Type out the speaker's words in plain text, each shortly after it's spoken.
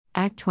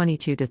Act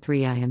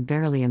 22-3 I am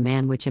verily a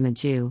man which am a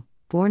Jew,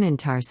 born in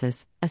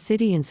Tarsus, a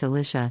city in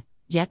Cilicia,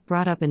 yet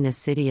brought up in this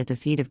city at the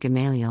feet of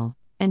Gamaliel,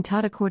 and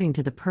taught according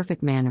to the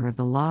perfect manner of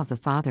the law of the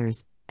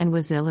fathers, and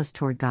was zealous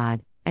toward God,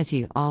 as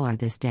ye all are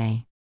this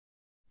day.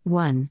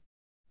 1.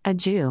 A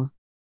Jew.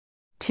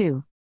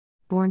 2.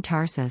 Born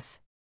Tarsus.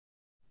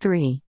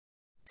 3.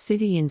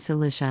 City in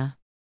Cilicia.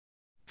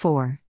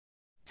 4.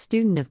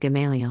 Student of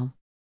Gamaliel.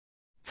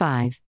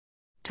 5.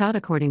 Taught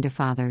according to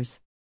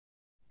fathers.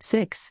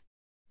 6.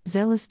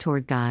 Zealous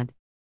toward God.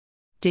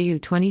 Du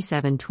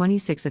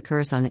 27:26 A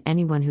curse on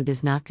anyone who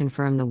does not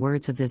confirm the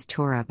words of this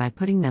Torah by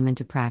putting them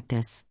into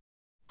practice.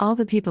 All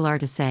the people are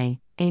to say,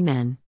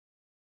 Amen.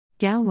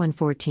 Gal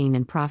 1:14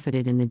 And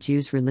profited in the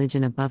Jews'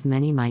 religion above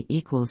many my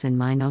equals in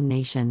mine own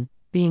nation,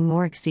 being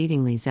more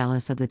exceedingly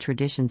zealous of the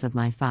traditions of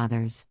my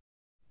fathers.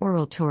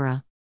 Oral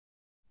Torah.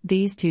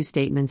 These two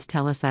statements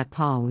tell us that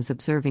Paul was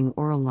observing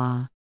oral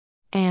law.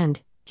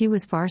 And he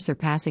was far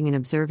surpassing in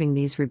observing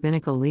these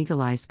rabbinical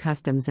legalized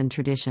customs and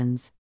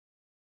traditions.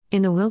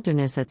 In the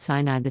wilderness at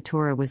Sinai, the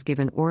Torah was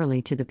given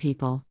orally to the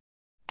people.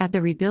 At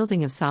the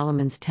rebuilding of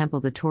Solomon's temple,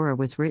 the Torah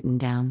was written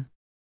down.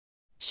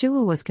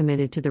 Shua was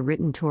committed to the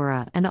written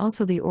Torah and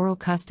also the oral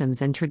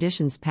customs and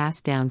traditions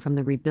passed down from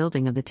the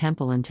rebuilding of the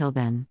temple until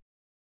then.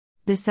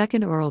 The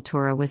second oral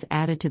Torah was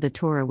added to the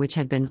Torah which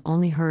had been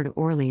only heard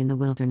orally in the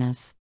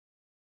wilderness.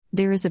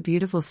 There is a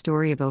beautiful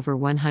story of over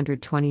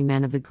 120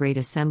 men of the Great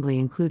Assembly,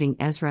 including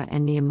Ezra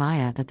and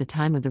Nehemiah, at the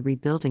time of the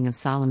rebuilding of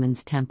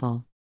Solomon's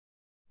temple.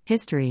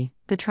 History: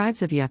 the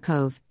tribes of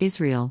Yaakov,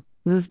 Israel,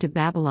 moved to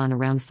Babylon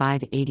around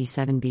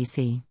 587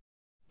 BC.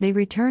 They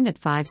returned at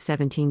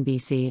 517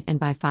 BC and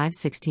by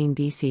 516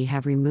 BC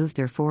have removed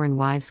their foreign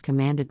wives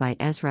commanded by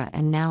Ezra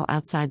and now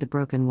outside the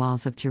broken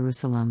walls of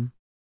Jerusalem.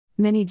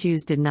 Many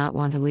Jews did not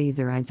want to leave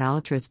their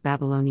idolatrous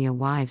Babylonia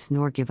wives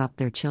nor give up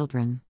their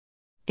children.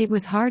 It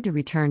was hard to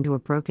return to a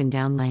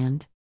broken-down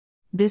land.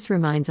 This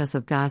reminds us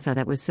of Gaza,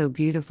 that was so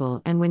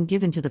beautiful, and when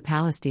given to the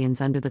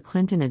Palestinians under the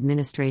Clinton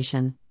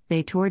administration,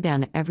 they tore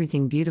down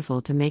everything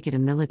beautiful to make it a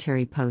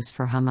military post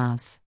for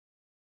Hamas.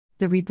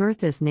 The rebirth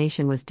of this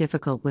nation was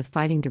difficult, with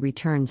fighting to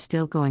return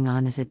still going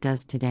on as it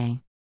does today.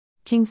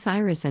 King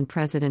Cyrus and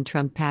President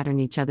Trump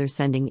pattern each other,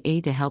 sending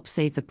aid to help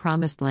save the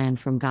promised land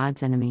from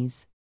God's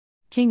enemies.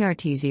 King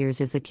Artaxerxes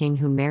is the king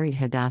who married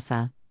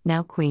Hadassah,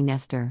 now Queen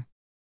Esther.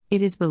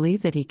 It is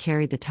believed that he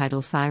carried the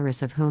title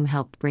Cyrus, of whom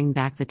helped bring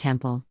back the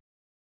temple.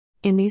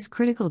 In these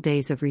critical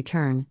days of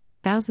return,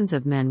 thousands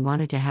of men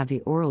wanted to have the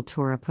oral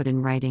Torah put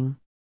in writing.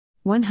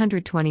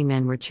 120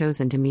 men were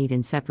chosen to meet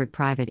in separate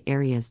private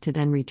areas to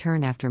then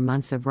return after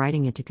months of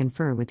writing it to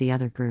confer with the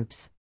other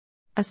groups.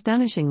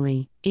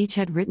 Astonishingly, each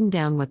had written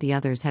down what the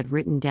others had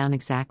written down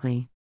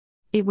exactly.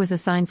 It was a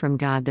sign from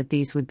God that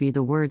these would be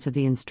the words of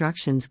the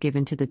instructions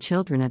given to the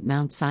children at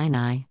Mount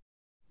Sinai.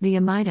 The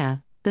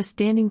Amidah, the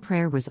standing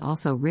prayer, was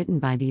also written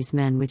by these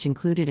men, which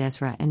included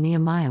Ezra and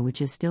Nehemiah,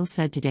 which is still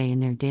said today in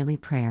their daily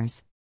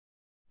prayers.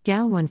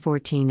 Gal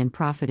 1:14 And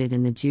profited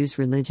in the Jews'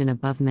 religion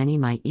above many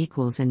my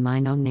equals in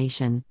mine own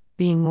nation,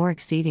 being more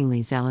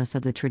exceedingly zealous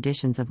of the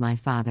traditions of my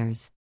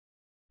fathers.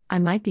 I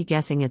might be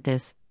guessing at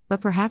this, but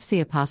perhaps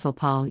the Apostle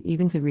Paul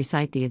even could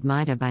recite the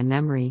Amidah by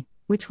memory,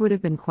 which would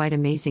have been quite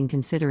amazing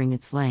considering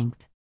its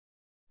length.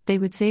 They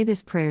would say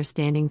this prayer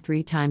standing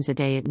 3 times a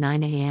day at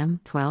 9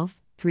 a.m.,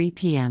 12, 3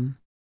 p.m.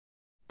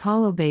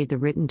 Paul obeyed the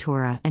written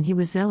Torah, and he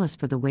was zealous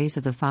for the ways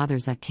of the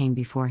fathers that came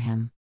before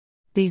him.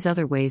 These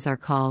other ways are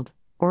called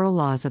oral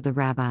laws of the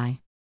rabbi.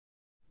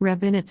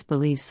 Rabbinites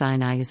believe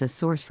Sinai is a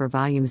source for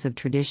volumes of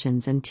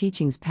traditions and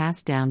teachings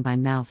passed down by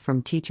mouth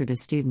from teacher to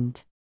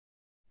student.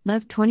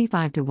 Lev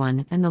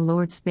 25:1 And the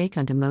Lord spake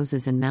unto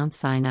Moses in Mount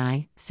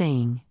Sinai,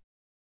 saying,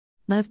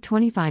 Lev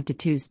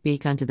 25:2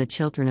 Speak unto the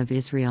children of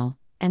Israel,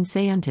 and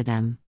say unto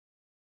them.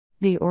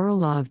 The oral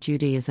law of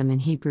Judaism in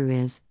Hebrew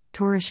is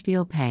Torah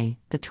Shvil Peh,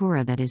 the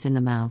Torah that is in the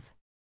mouth.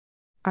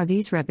 Are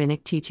these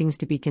rabbinic teachings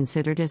to be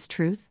considered as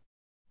truth?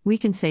 We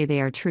can say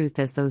they are truth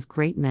as those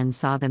great men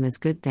saw them as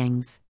good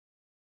things.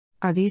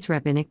 Are these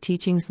rabbinic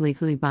teachings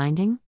legally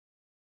binding?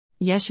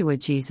 Yeshua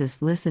Jesus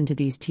listened to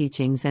these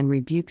teachings and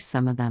rebuked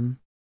some of them.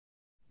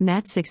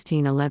 Matt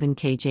 16:11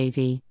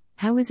 KJV,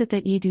 How is it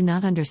that ye do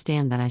not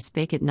understand that I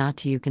spake it not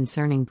to you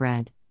concerning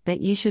bread, that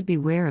ye should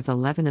beware of the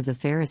leaven of the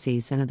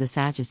Pharisees and of the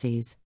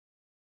Sadducees?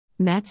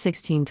 Matt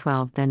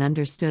 16:12 Then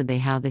understood they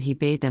how that he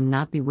bade them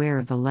not beware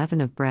of the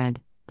leaven of bread,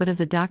 but of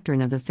the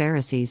doctrine of the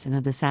Pharisees and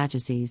of the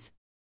Sadducees.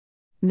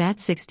 Matt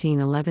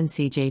 16:11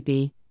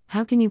 CJB,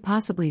 How can you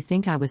possibly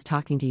think I was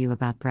talking to you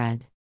about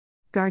bread?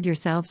 Guard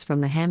yourselves from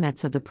the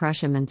hametz of the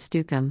Prushim and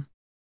Stukim.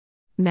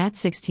 Matt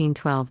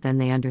 16:12 Then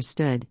they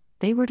understood,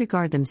 they were to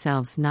guard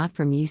themselves not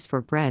from yeast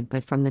for bread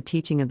but from the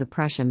teaching of the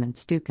Prushim and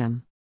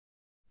Stukim.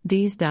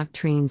 These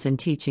doctrines and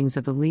teachings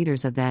of the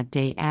leaders of that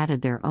day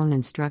added their own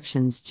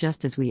instructions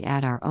just as we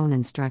add our own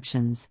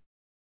instructions.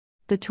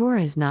 The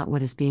Torah is not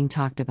what is being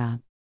talked about.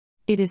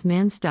 It is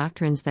man's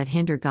doctrines that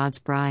hinder God's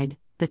bride,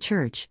 the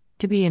church,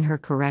 to be in her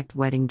correct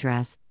wedding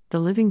dress. The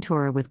living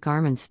Torah with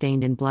garments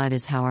stained in blood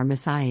is how our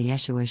Messiah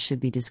Yeshua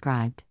should be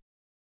described.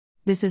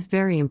 This is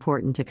very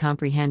important to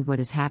comprehend what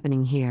is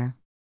happening here.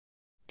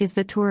 Is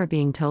the Torah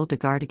being told to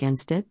guard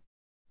against it?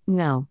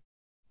 No.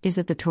 Is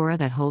it the Torah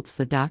that holds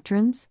the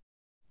doctrines?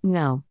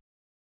 No.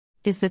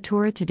 Is the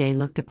Torah today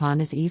looked upon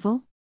as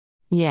evil?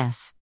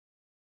 Yes.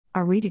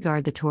 Are we to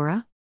guard the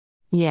Torah?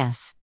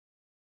 Yes.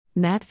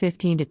 Matt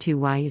 15:2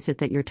 Why is it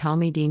that your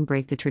Talmidim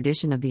break the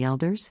tradition of the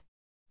elders?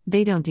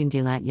 They don't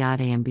dilat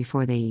yadayim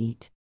before they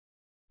eat.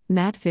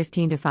 Matt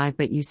 15:5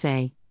 But you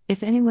say,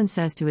 if anyone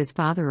says to his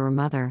father or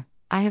mother,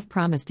 I have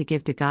promised to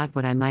give to God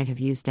what I might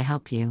have used to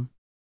help you.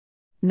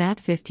 Matt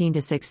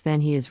 15:6 Then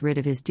he is rid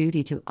of his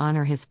duty to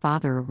honor his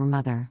father or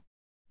mother.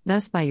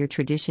 Thus by your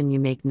tradition you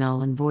make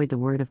null and void the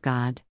word of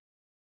God.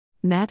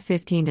 Matt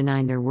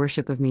 15:9 Their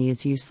worship of me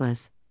is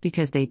useless,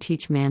 because they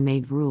teach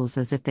man-made rules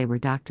as if they were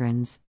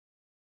doctrines.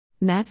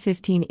 Matt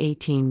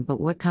 15:18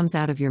 But what comes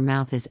out of your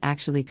mouth is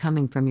actually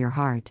coming from your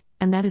heart,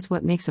 and that is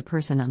what makes a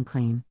person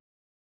unclean.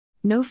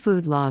 No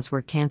food laws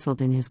were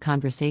cancelled in his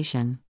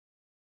conversation.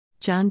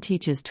 John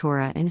teaches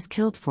Torah and is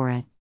killed for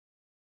it.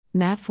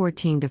 Matt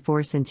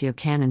 14:4 Since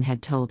Yochanan had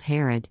told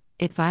Herod,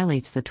 it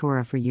violates the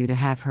Torah for you to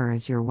have her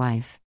as your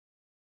wife.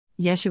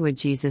 Yeshua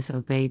Jesus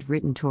obeyed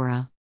written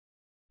Torah.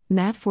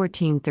 Matt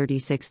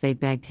 14:36 They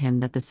begged him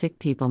that the sick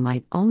people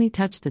might only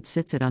touch the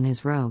tzitzit on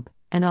his robe,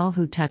 and all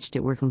who touched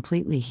it were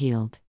completely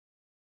healed.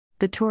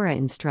 The Torah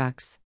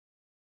instructs.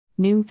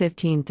 Noon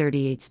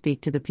 15:38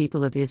 Speak to the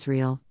people of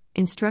Israel,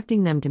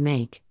 instructing them to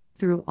make,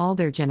 through all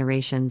their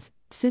generations,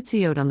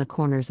 tzitziot on the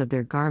corners of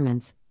their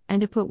garments,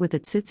 and to put with a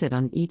tzitzit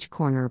on each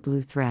corner a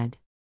blue thread.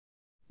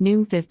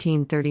 Noon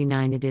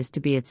 15:39 It is to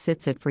be a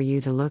tzitzit for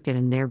you to look at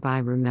and thereby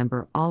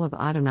remember all of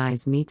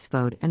Adonai's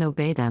mitzvot and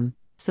obey them,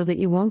 so that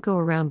you won't go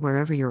around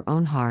wherever your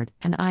own heart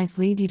and eyes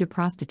lead you to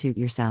prostitute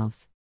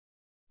yourselves.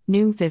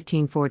 Noon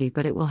 15:40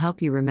 But it will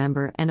help you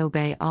remember and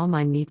obey all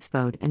my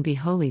mitzvot and be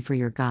holy for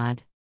your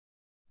God.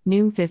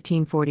 Noon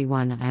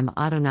 15:41 I am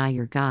Adonai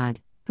your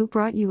God, who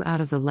brought you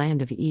out of the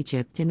land of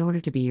Egypt in order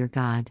to be your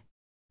God.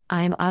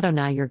 I am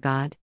Adonai your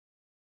God.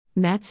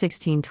 Matt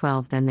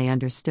 16:12 Then they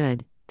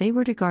understood, they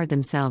were to guard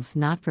themselves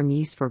not from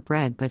yeast for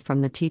bread but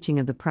from the teaching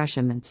of the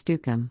Prushim and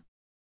Stukim.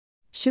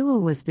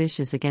 Shmuel was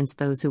vicious against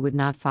those who would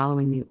not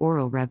following the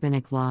oral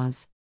rabbinic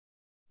laws.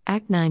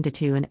 Act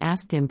 9-2 And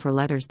asked him for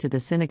letters to the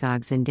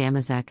synagogues in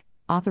Damascus,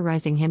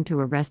 authorizing him to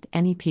arrest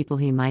any people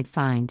he might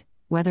find,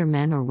 whether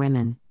men or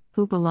women,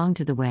 who belonged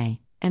to the way,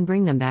 and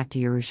bring them back to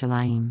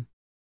Yerushalayim.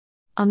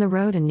 On the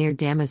road and near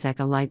Damascus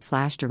a light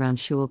flashed around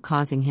Shmuel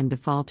causing him to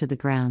fall to the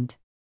ground.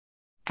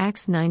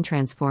 Acts 9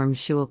 transforms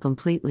Shmuel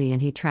completely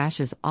and he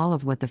trashes all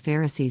of what the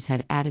Pharisees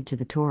had added to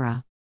the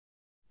Torah.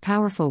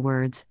 Powerful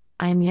words,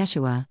 I am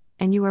Yeshua,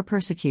 and you are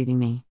persecuting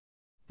me.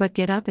 But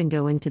get up and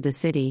go into the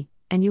city,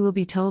 and you will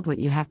be told what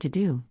you have to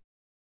do.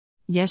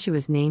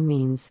 Yeshua's name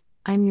means,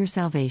 I am your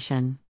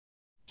salvation.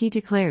 He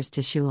declares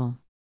to Shmuel,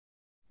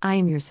 I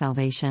am your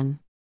salvation.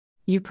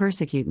 You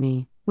persecute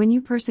me, when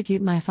you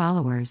persecute my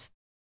followers.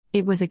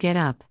 It was a get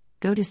up,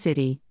 go to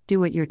city, do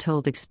what you're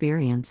told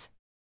experience.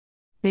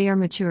 They are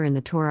mature in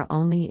the Torah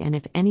only, and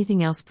if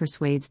anything else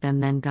persuades them,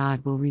 then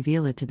God will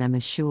reveal it to them,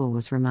 as Shmuel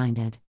was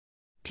reminded.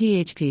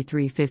 PHP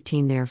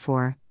 3:15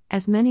 Therefore,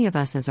 as many of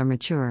us as are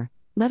mature,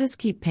 let us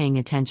keep paying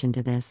attention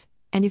to this,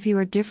 and if you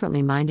are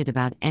differently minded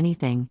about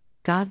anything,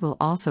 God will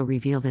also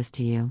reveal this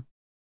to you.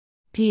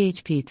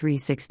 PHP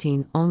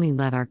 3:16 Only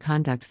let our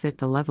conduct fit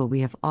the level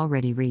we have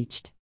already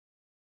reached.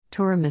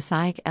 Torah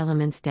Messiah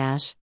Elements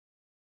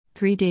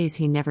 3 days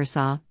he never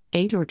saw,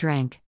 ate or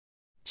drank.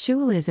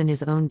 Shmuel is in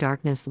his own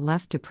darkness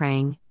left to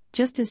praying,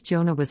 just as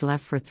Jonah was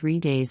left for 3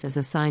 days as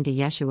a sign to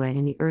Yeshua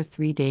in the earth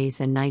 3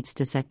 days and nights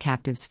to set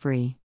captives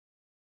free.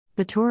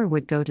 The Torah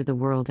would go to the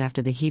world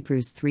after the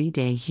Hebrews'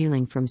 3-day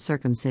healing from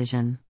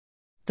circumcision.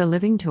 The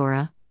living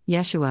Torah,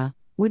 Yeshua,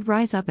 would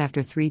rise up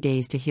after 3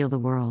 days to heal the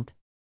world.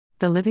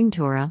 The living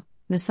Torah,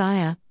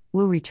 Messiah,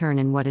 will return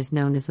in what is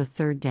known as the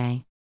third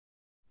day.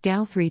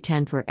 Gal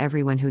 3:10 For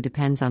everyone who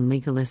depends on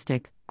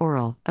legalistic,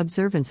 oral,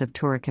 observance of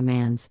Torah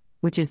commands,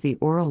 which is the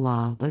oral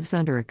law, lives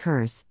under a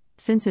curse,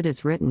 since it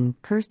is written,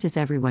 Cursed is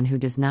everyone who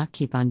does not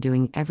keep on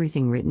doing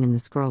everything written in the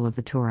scroll of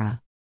the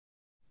Torah.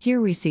 Here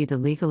we see the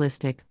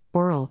legalistic,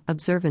 oral,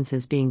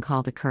 observances being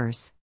called a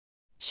curse.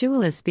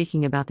 Shmuel is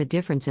speaking about the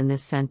difference in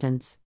this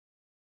sentence.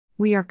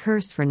 We are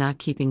cursed for not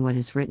keeping what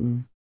is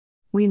written.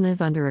 We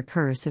live under a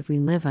curse if we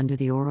live under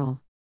the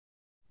oral.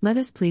 Let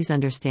us please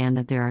understand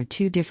that there are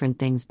two different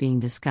things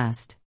being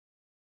discussed.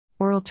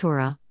 Oral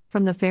Torah,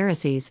 from the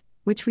Pharisees,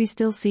 which we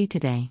still see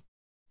today.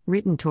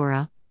 Written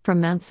Torah,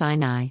 from Mount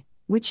Sinai,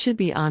 which should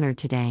be honored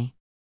today.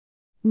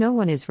 No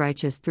one is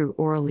righteous through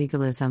oral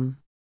legalism.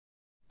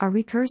 Are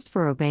we cursed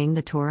for obeying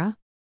the Torah?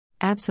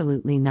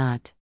 Absolutely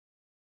not.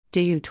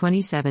 Deyu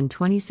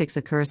 27:26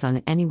 A curse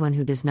on anyone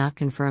who does not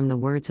confirm the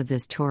words of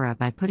this Torah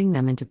by putting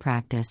them into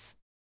practice.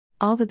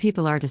 All the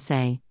people are to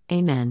say,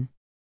 Amen.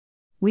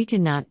 We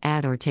cannot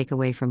add or take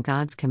away from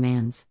God's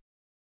commands.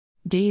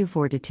 Deyu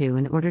 4:2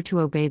 In order to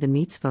obey the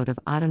mitzvot of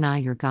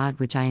Adonai your God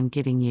which I am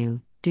giving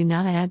you, do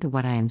not add to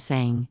what I am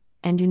saying,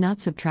 and do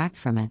not subtract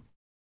from it.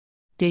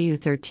 Deyu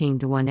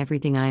 13:1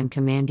 Everything I am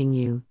commanding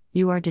you,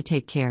 you are to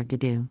take care to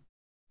do.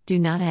 Do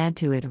not add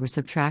to it or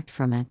subtract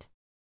from it.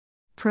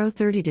 Pro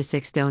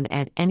 30-6 Don't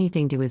add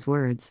anything to his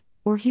words,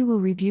 or he will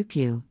rebuke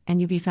you,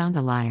 and you be found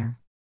a liar.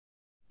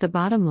 The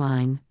bottom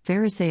line,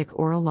 Pharisaic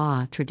oral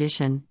law,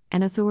 tradition,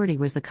 and authority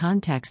was the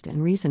context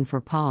and reason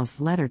for Paul's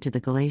letter to the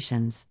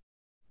Galatians.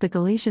 The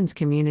Galatians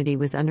community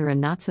was under a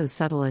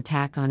not-so-subtle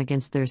attack on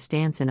against their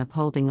stance in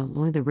upholding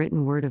only the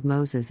written word of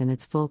Moses in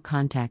its full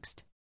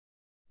context.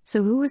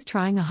 So who was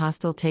trying a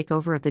hostile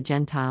takeover of the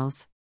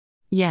Gentiles?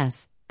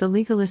 Yes, the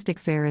legalistic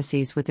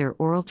Pharisees with their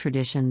oral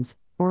traditions,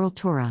 oral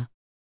Torah.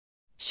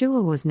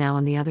 Shua was now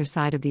on the other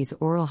side of these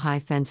oral high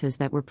fences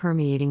that were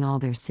permeating all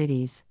their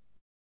cities.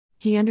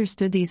 He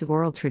understood these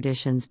oral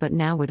traditions but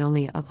now would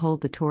only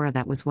uphold the Torah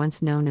that was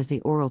once known as the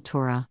oral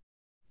Torah.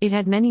 It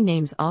had many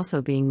names,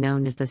 also being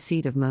known as the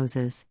seat of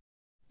Moses.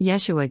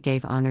 Yeshua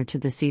gave honor to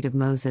the seat of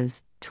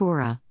Moses,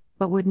 Torah,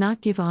 but would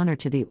not give honor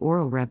to the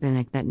oral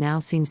rabbinic that now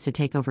seems to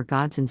take over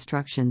God's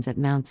instructions at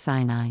Mount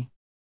Sinai.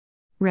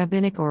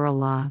 Rabbinic oral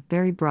law,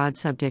 very broad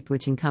subject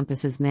which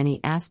encompasses many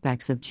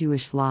aspects of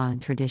Jewish law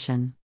and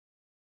tradition.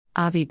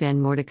 Avi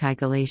ben Mordecai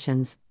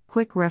Galatians,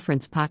 quick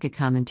reference pocket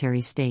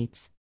commentary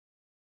states.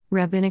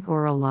 Rabbinic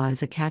oral law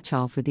is a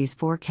catch-all for these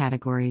four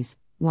categories.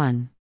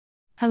 1.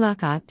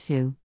 Halakot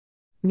 2.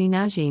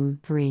 Minajim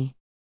 3.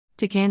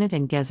 Takanot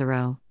and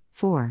Gezerot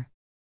 4.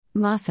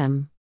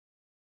 Masem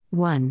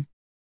 1.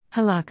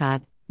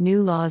 Halakot,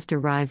 new laws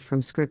derived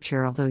from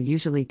Scripture although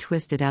usually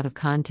twisted out of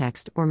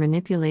context or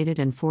manipulated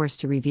and forced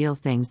to reveal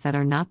things that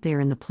are not there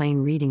in the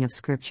plain reading of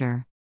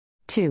Scripture.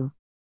 2.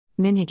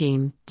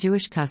 Minhagim,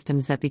 Jewish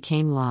customs that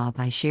became law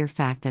by sheer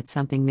fact that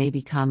something may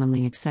be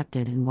commonly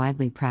accepted and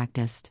widely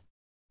practiced.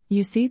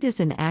 You see this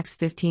in Acts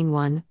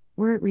 15:1,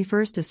 where it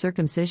refers to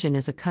circumcision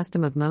as a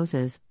custom of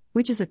Moses,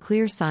 which is a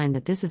clear sign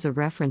that this is a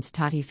reference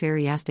to the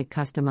Phariastic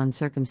custom on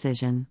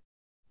circumcision.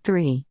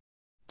 3.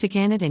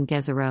 Takanot and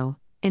Gezerot,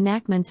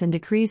 enactments and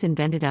decrees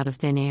invented out of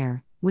thin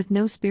air, with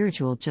no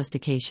spiritual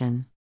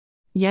justification.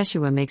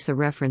 Yeshua makes a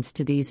reference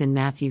to these in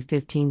Matthew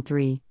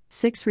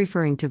 15:3-6,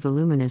 referring to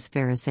voluminous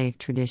Pharisaic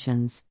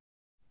traditions.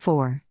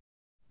 4.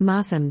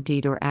 Masem,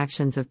 deed or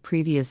actions of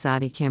previous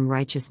tzaddikim,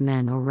 righteous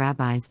men or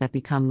rabbis that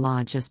become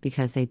law just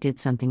because they did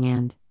something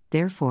and,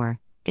 therefore,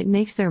 it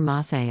makes their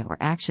maseh or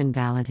action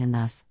valid and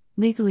thus,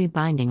 legally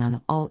binding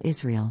on all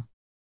Israel.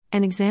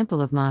 An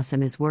example of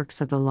masem is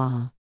works of the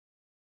law.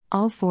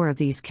 All four of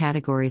these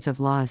categories of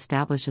law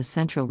establish a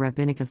central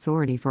rabbinic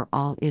authority for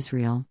all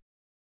Israel.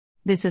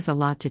 This is a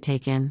lot to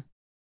take in.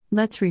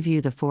 Let's review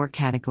the four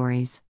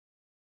categories.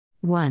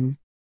 1.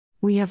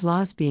 We have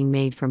laws being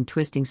made from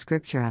twisting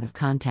Scripture out of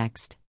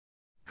context.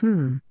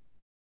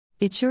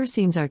 It sure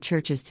seems our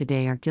churches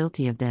today are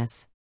guilty of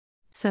this.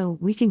 So,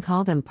 we can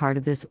call them part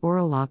of this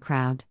oral law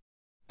crowd.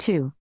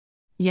 2.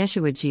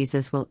 Yeshua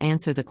Jesus will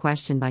answer the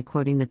question by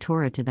quoting the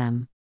Torah to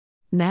them.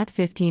 Matt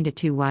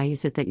 15:2 Why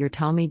is it that your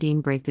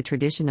Talmidim break the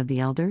tradition of the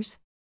elders?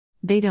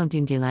 They don't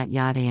do dilat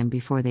yadayim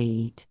before they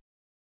eat.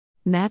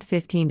 Matt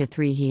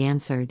 15:3 He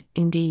answered,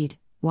 Indeed,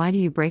 why do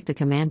you break the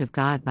command of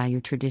God by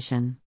your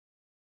tradition?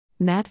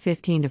 Matt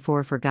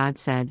 15:4 For God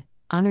said,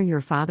 Honor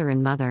your father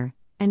and mother,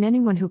 and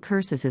anyone who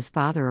curses his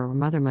father or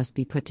mother must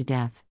be put to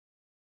death.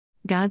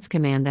 God's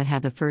command that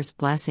had the first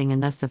blessing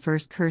and thus the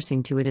first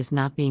cursing to it is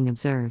not being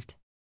observed.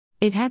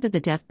 It had the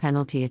death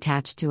penalty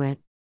attached to it.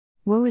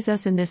 Woe is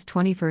us in this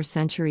 21st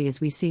century as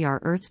we see our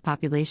Earth's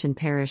population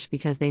perish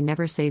because they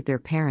never saved their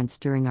parents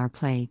during our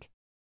plague.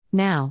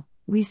 Now,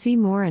 we see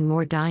more and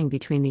more dying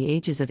between the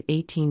ages of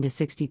 18 to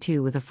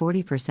 62 with a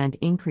 40%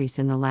 increase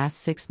in the last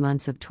 6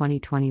 months of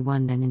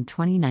 2021 than in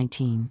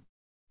 2019.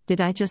 Did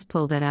I just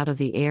pull that out of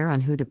the air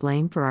on who to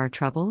blame for our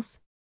troubles?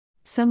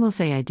 Some will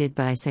say I did,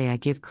 but I say I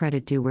give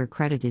credit due where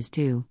credit is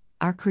due.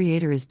 Our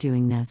Creator is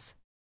doing this.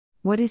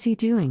 What is He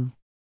doing?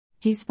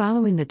 He's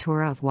following the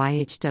Torah of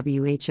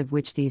YHWH, of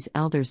which these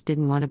elders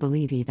didn't want to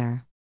believe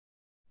either.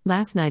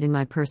 Last night in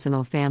my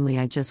personal family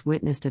I just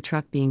witnessed a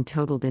truck being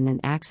totaled in an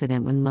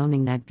accident when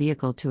loaning that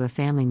vehicle to a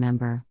family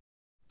member.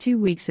 2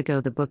 weeks ago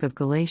the book of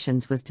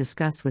Galatians was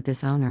discussed with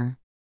this owner.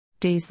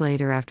 Days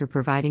later, after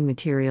providing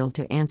material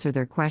to answer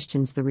their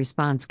questions, the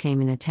response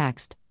came in a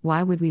text,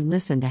 Why would we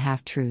listen to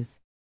half-truth?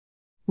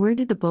 Where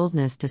did the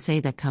boldness to say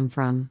that come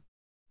from?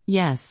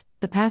 Yes,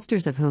 the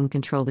pastors of whom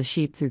control the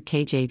sheep through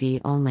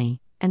KJV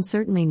only, and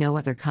certainly no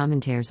other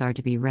commentaries are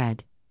to be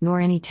read, nor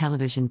any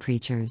television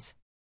preachers.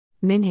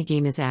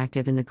 Minhagim is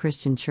active in the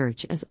Christian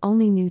church as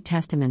only New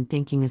Testament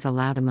thinking is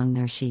allowed among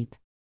their sheep.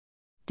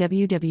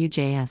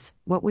 WWJS,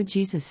 what would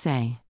Jesus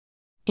say?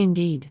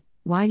 Indeed,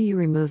 why do you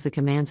remove the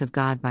commands of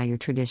God by your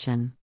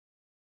tradition?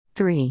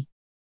 3.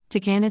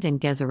 Takanot and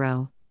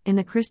Gezerot, in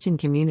the Christian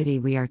community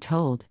we are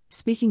told,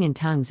 speaking in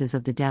tongues is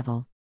of the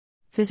devil.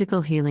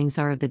 Physical healings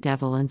are of the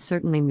devil and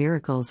certainly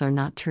miracles are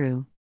not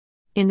true.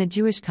 In the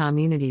Jewish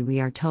community we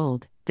are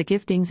told, the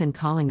giftings and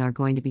calling are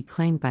going to be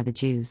claimed by the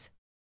Jews.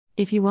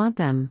 If you want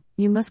them,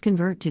 you must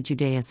convert to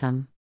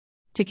Judaism.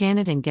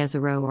 Takanot and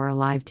Gezerot are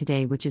alive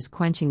today, which is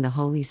quenching the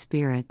Holy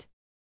Spirit.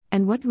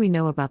 And what do we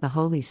know about the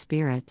Holy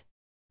Spirit?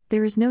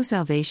 There is no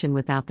salvation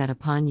without that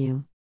upon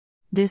you.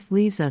 This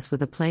leaves us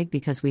with a plague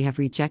because we have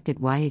rejected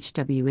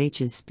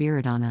YHWH's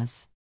spirit on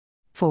us.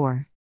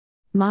 4.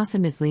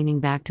 Mossam is leaning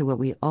back to what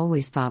we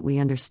always thought we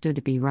understood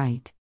to be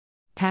right.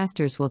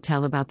 Pastors will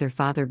tell about their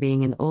father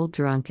being an old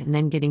drunk and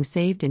then getting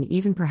saved and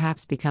even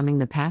perhaps becoming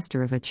the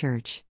pastor of a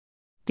church.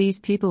 These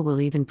people will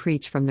even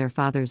preach from their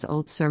father's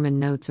old sermon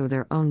notes or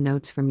their own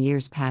notes from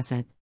years past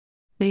it.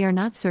 They are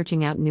not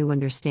searching out new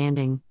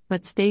understanding,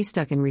 but stay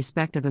stuck in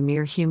respect of a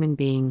mere human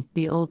being,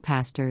 the old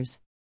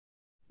pastors.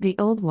 The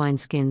old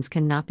wineskins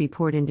cannot be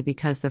poured into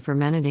because the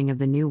fermenting of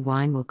the new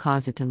wine will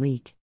cause it to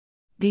leak.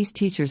 These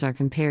teachers are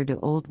compared to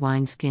old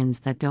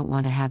wineskins that don't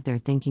want to have their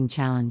thinking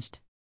challenged.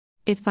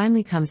 It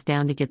finally comes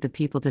down to get the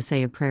people to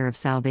say a prayer of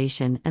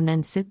salvation and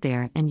then sit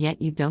there, and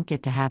yet you don't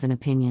get to have an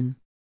opinion.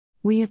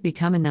 We have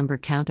become a number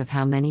count of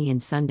how many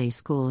in Sunday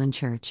school and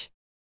church.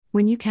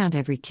 When you count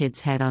every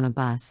kid's head on a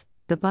bus,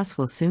 the bus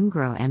will soon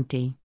grow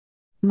empty.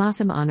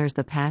 Mossam honors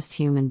the past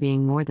human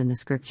being more than the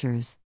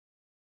scriptures.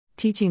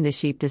 Teaching the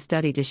sheep to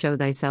study to show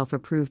thyself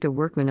approved, a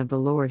workman of the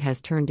Lord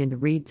has turned into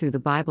read through the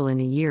Bible in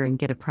a year and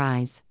get a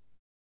prize.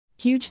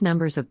 Huge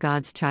numbers of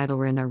God's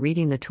children are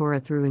reading the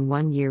Torah through in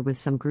 1 year, with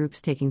some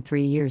groups taking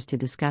 3 years to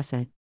discuss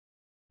it.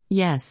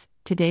 Yes,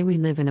 today we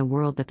live in a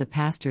world that the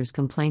pastors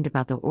complained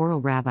about the oral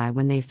rabbi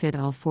when they fit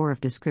all 4 of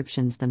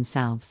descriptions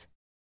themselves.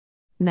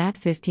 Matt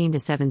 15-7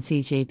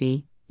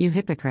 CJB, you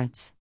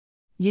hypocrites.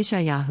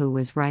 Yeshayahu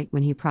was right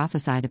when he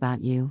prophesied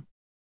about you.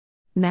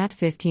 Matt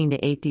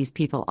 15-8 These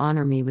people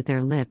honor me with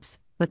their lips,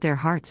 but their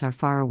hearts are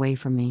far away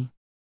from me.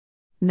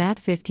 Matt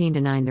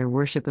 15-9 Their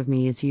worship of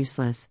me is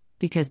useless,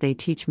 because they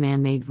teach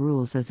man-made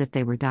rules as if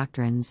they were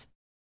doctrines.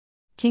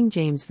 King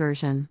James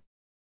Version.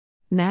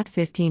 Matt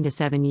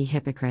 15-7 Ye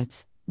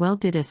hypocrites, well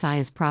did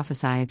Esaias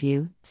prophesy of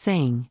you,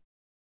 saying.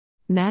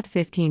 Matt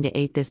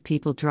 15-8 This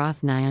people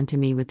draweth nigh unto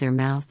me with their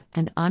mouth,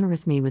 and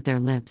honoureth me with their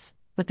lips,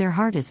 but their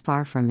heart is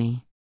far from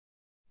me.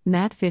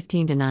 Matt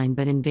 15-9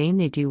 But in vain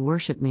they do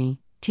worship me,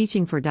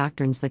 teaching for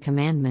doctrines the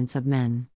commandments of men.